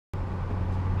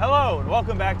Hello and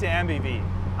welcome back to MBV.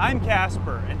 I'm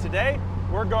Casper and today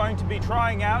we're going to be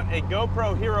trying out a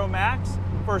GoPro Hero Max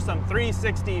for some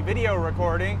 360 video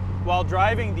recording while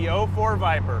driving the 04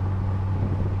 Viper.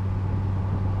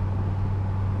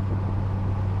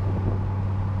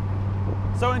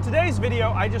 So in today's video,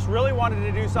 I just really wanted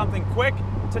to do something quick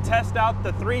to test out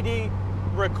the 3D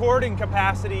recording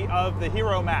capacity of the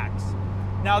Hero Max.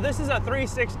 Now this is a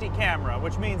 360 camera,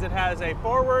 which means it has a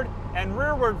forward and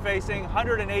rearward facing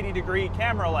 180-degree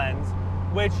camera lens,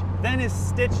 which then is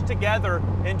stitched together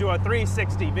into a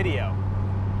 360 video.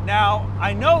 Now,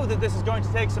 I know that this is going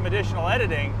to take some additional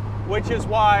editing, which is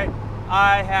why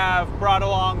I have brought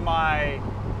along my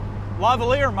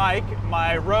lavalier mic,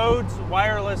 my Rhodes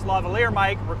wireless lavalier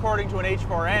mic, recording to an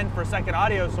H4n for second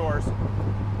audio source.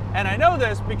 And I know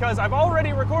this because I've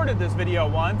already recorded this video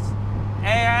once,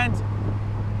 and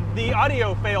the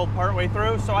audio failed partway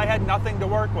through, so I had nothing to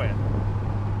work with.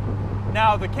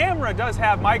 Now, the camera does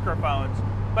have microphones,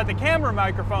 but the camera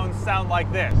microphones sound like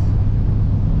this.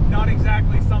 Not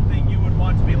exactly something you would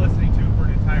want to be listening to for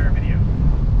an entire video.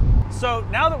 So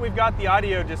now that we've got the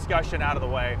audio discussion out of the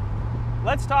way,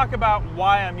 let's talk about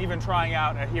why I'm even trying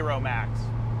out a Hero Max.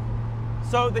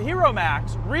 So the Hero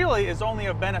Max really is only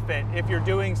a benefit if you're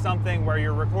doing something where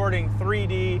you're recording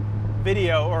 3D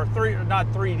video, or not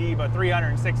 3D, but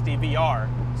 360 VR.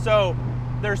 So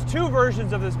there's two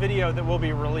versions of this video that will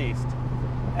be released.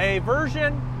 A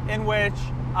version in which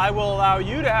I will allow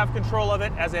you to have control of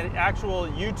it as an actual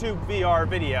YouTube VR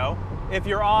video. If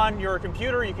you're on your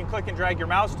computer, you can click and drag your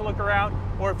mouse to look around,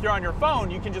 or if you're on your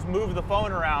phone, you can just move the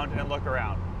phone around and look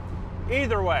around.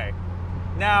 Either way.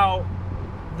 Now,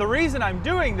 the reason I'm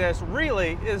doing this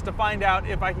really is to find out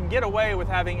if I can get away with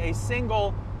having a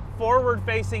single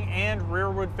forward-facing and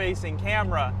rearward-facing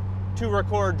camera to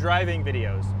record driving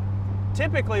videos.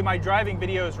 Typically, my driving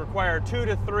videos require 2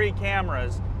 to 3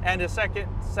 cameras and a second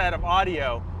set of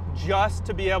audio just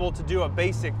to be able to do a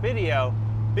basic video,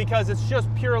 because it's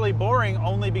just purely boring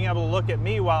only being able to look at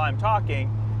me while I'm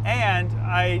talking, and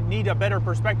I need a better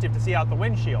perspective to see out the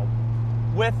windshield.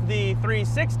 With the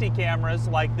 360 cameras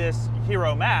like this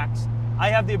Hero Max, I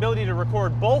have the ability to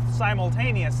record both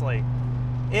simultaneously.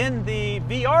 In the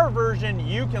VR version,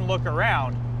 you can look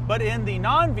around, but in the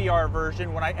non-VR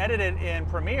version, when I edit it in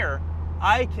Premiere,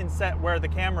 I can set where the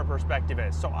camera perspective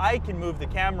is. So I can move the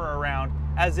camera around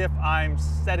as if I'm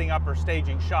setting up or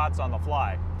staging shots on the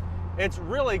fly. It's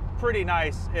really pretty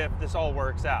nice if this all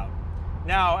works out.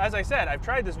 Now, as I said, I've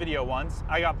tried this video once.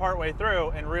 I got partway through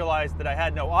and realized that I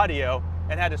had no audio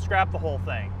and had to scrap the whole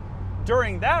thing.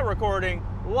 During that recording,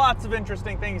 lots of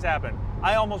interesting things happened.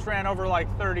 I almost ran over like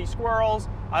 30 squirrels.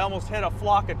 I almost hit a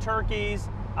flock of turkeys.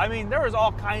 I mean, there was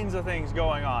all kinds of things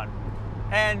going on,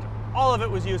 and all of it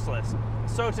was useless.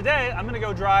 So today, I'm gonna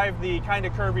go drive the kind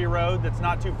of curvy road that's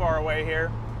not too far away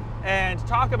here and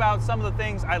talk about some of the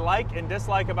things I like and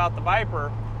dislike about the Viper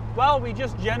while we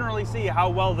just generally see how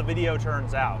well the video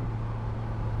turns out.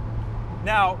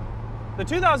 Now, the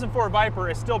 2004 Viper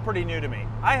is still pretty new to me.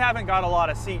 I haven't got a lot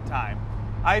of seat time.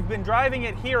 I've been driving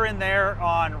it here and there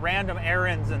on random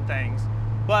errands and things,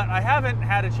 but I haven't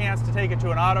had a chance to take it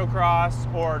to an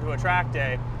autocross or to a track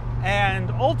day. And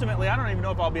ultimately, I don't even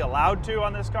know if I'll be allowed to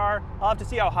on this car. I'll have to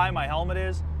see how high my helmet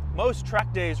is. Most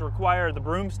track days require the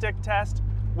broomstick test,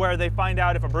 where they find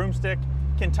out if a broomstick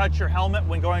can touch your helmet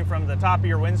when going from the top of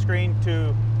your windscreen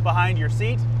to behind your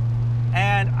seat.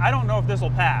 And I don't know if this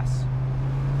will pass.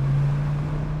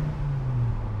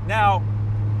 Now,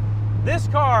 this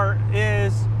car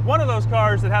is one of those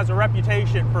cars that has a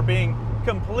reputation for being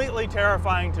completely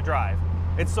terrifying to drive.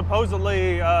 It's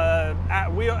supposedly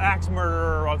axe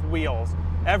murderer with wheels.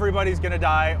 Everybody's gonna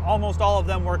die. Almost all of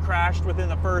them were crashed within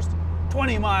the first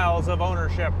 20 miles of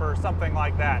ownership or something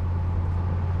like that.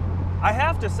 I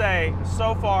have to say,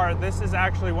 so far, this is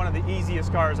actually one of the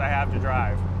easiest cars I have to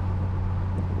drive.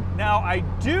 Now, I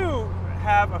do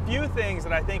have a few things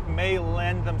that I think may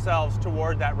lend themselves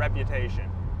toward that reputation.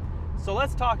 So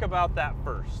let's talk about that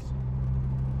first.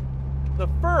 The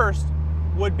first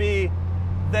would be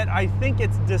that I think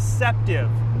it's deceptive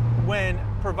when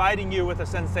providing you with a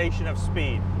sensation of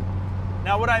speed.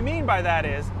 Now, what I mean by that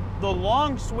is the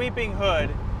long sweeping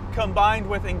hood combined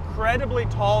with incredibly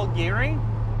tall gearing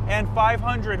and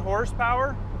 500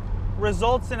 horsepower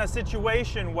results in a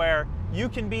situation where you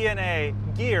can be in a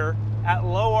gear at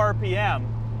low RPM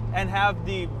and have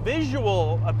the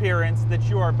visual appearance that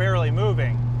you are barely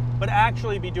moving, but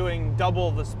actually be doing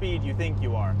double the speed you think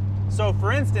you are. So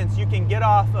for instance, you can get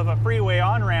off of a freeway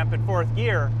on-ramp in 4th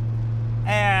gear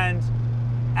and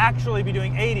actually be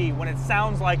doing 80 when it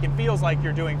sounds like and feels like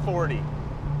you're doing 40.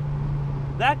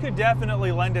 That could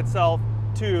definitely lend itself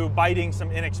to biting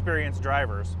some inexperienced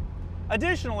drivers.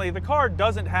 Additionally, the car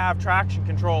doesn't have traction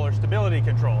control or stability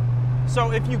control.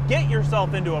 So if you get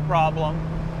yourself into a problem,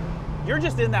 you're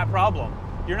just in that problem.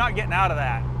 You're not getting out of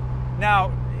that.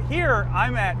 Now, here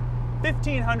I'm at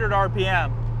 1500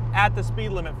 RPM at the speed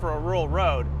limit for a rural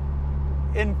road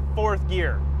in 4th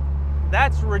gear.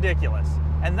 That's ridiculous.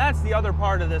 And that's the other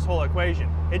part of this whole equation.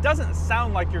 It doesn't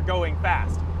sound like you're going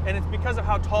fast, and it's because of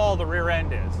how tall the rear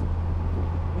end is.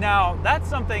 Now, that's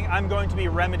something I'm going to be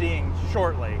remedying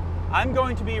shortly. I'm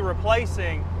going to be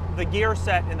replacing the gear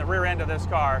set in the rear end of this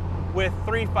car with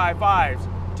 355s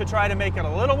to try to make it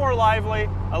a little more lively,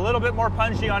 a little bit more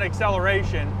punchy on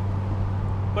acceleration,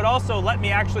 but also let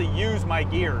me actually use my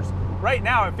gears. Right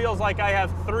now, it feels like I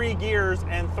have 3 gears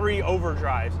and 3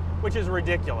 overdrives, which is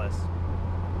ridiculous.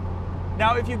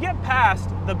 Now, if you get past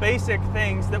the basic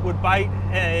things that would bite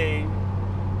a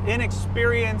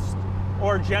inexperienced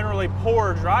or generally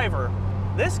poor driver,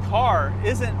 this car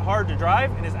isn't hard to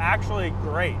drive and is actually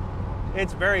great.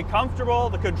 It's very comfortable,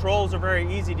 the controls are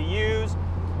very easy to use.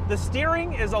 The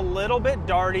steering is a little bit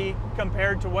darty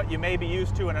compared to what you may be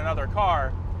used to in another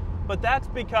car, but that's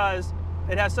because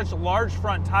it has such large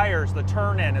front tires, the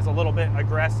turn-in is a little bit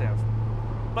aggressive.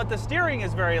 But the steering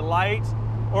is very light,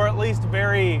 or at least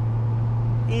very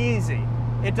easy.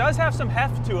 It does have some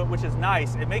heft to it, which is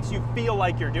nice. It makes you feel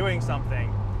like you're doing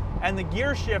something. And the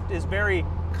gear shift is very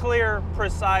clear,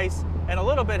 precise, and a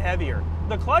little bit heavier.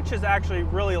 The clutch is actually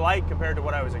really light compared to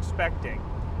what I was expecting.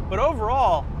 But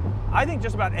overall, I think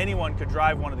just about anyone could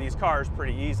drive one of these cars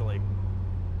pretty easily.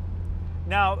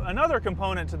 Now, another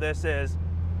component to this is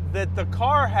that the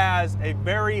car has a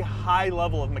very high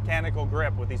level of mechanical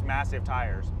grip with these massive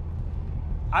tires.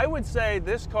 I would say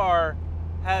this car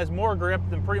has more grip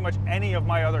than pretty much any of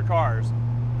my other cars,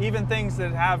 even things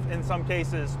that have, in some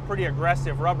cases, pretty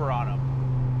aggressive rubber on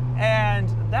them. And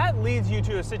that leads you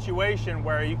to a situation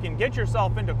where you can get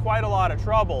yourself into quite a lot of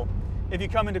trouble if you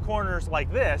come into corners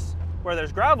like this, where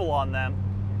there's gravel on them,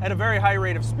 at a very high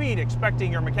rate of speed,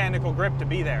 expecting your mechanical grip to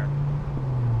be there.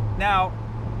 Now,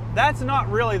 that's not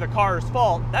really the car's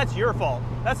fault, that's your fault.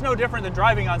 That's no different than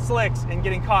driving on slicks and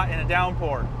getting caught in a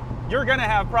downpour. You're gonna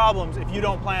have problems if you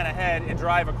don't plan ahead and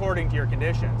drive according to your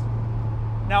conditions.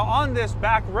 Now, on this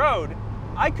back road,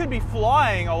 I could be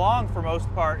flying along for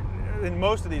most part in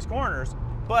most of these corners,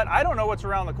 but I don't know what's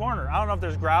around the corner. I don't know if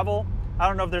there's gravel, I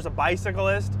don't know if there's a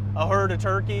bicyclist, a herd of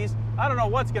turkeys, I don't know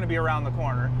what's gonna be around the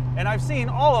corner, and I've seen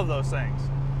all of those things.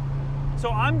 So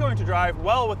I'm going to drive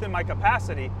well within my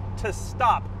capacity to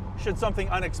stop should something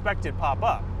unexpected pop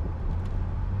up.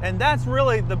 And that's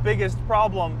really the biggest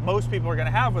problem most people are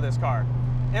gonna have with this car.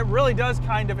 It really does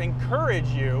kind of encourage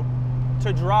you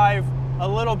to drive a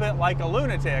little bit like a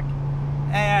lunatic,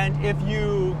 and if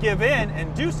you give in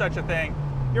and do such a thing,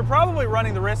 you're probably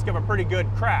running the risk of a pretty good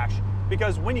crash,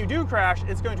 because when you do crash,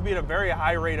 it's going to be at a very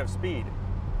high rate of speed.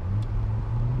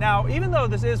 Now, even though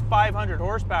this is 500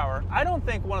 horsepower, I don't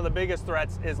think one of the biggest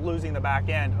threats is losing the back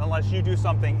end unless you do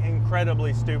something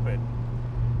incredibly stupid.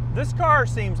 This car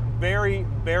seems very,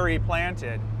 very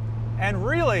planted, and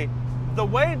really, the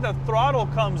way the throttle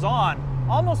comes on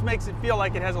almost makes it feel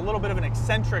like it has a little bit of an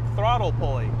eccentric throttle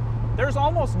pulley. There's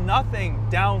almost nothing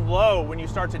down low when you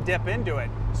start to dip into it,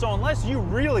 so unless you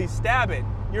really stab it,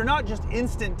 you're not just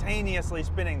instantaneously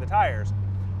spinning the tires.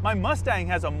 My Mustang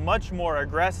has a much more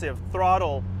aggressive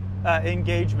throttle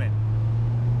engagement.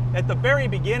 At the very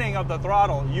beginning of the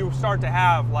throttle, you start to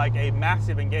have like a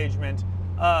massive engagement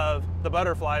of the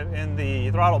butterfly in the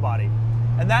throttle body,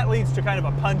 and that leads to kind of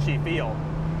a punchy feel.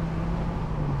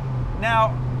 Now,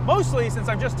 mostly since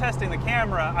I'm just testing the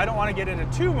camera, I don't want to get into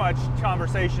too much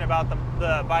conversation about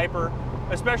the Viper,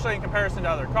 especially in comparison to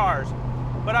other cars.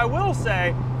 But I will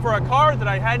say, for a car that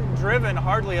I hadn't driven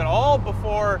hardly at all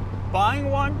before buying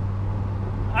one,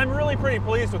 I'm really pretty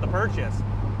pleased with the purchase.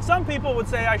 Some people would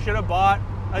say I should have bought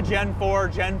a Gen 4,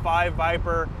 Gen 5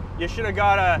 Viper. You should have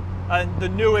got the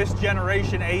newest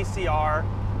generation ACR.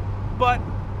 But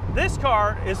this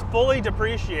car is fully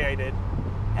depreciated,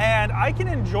 and I can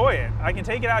enjoy it. I can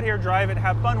take it out here, drive it,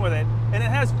 have fun with it, and it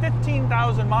has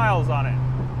 15,000 miles on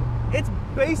it. It's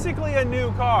basically a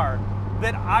new car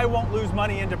that I won't lose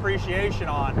money in depreciation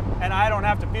on, and I don't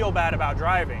have to feel bad about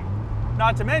driving.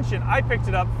 Not to mention, I picked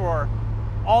it up for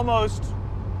almost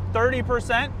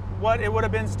 30% what it would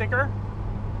have been sticker.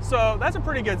 So that's a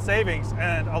pretty good savings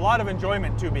and a lot of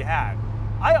enjoyment to be had.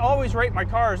 I always rate my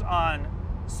cars on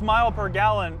smile per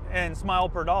gallon and smile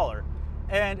per dollar.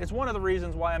 And it's one of the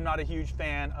reasons why I'm not a huge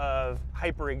fan of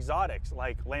hyper exotics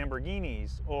like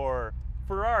Lamborghinis or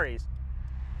Ferraris.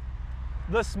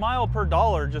 The smile per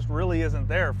dollar just really isn't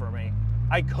there for me.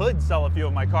 I could sell a few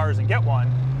of my cars and get one,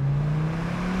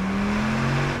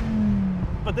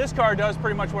 but this car does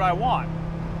pretty much what I want.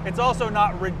 It's also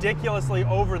not ridiculously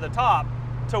over the top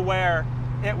to where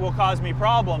it will cause me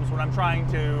problems when I'm trying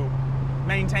to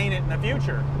maintain it in the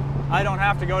future. I don't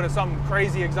have to go to some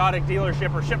crazy exotic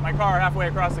dealership or ship my car halfway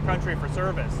across the country for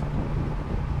service.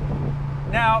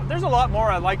 Now, there's a lot more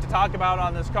I'd like to talk about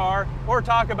on this car, or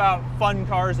talk about fun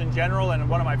cars in general in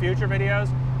one of my future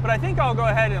videos, but I think I'll go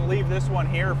ahead and leave this one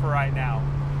here for right now.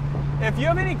 If you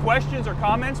have any questions or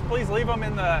comments, please leave them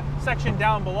in the section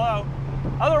down below.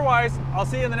 Otherwise, I'll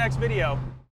see you in the next video.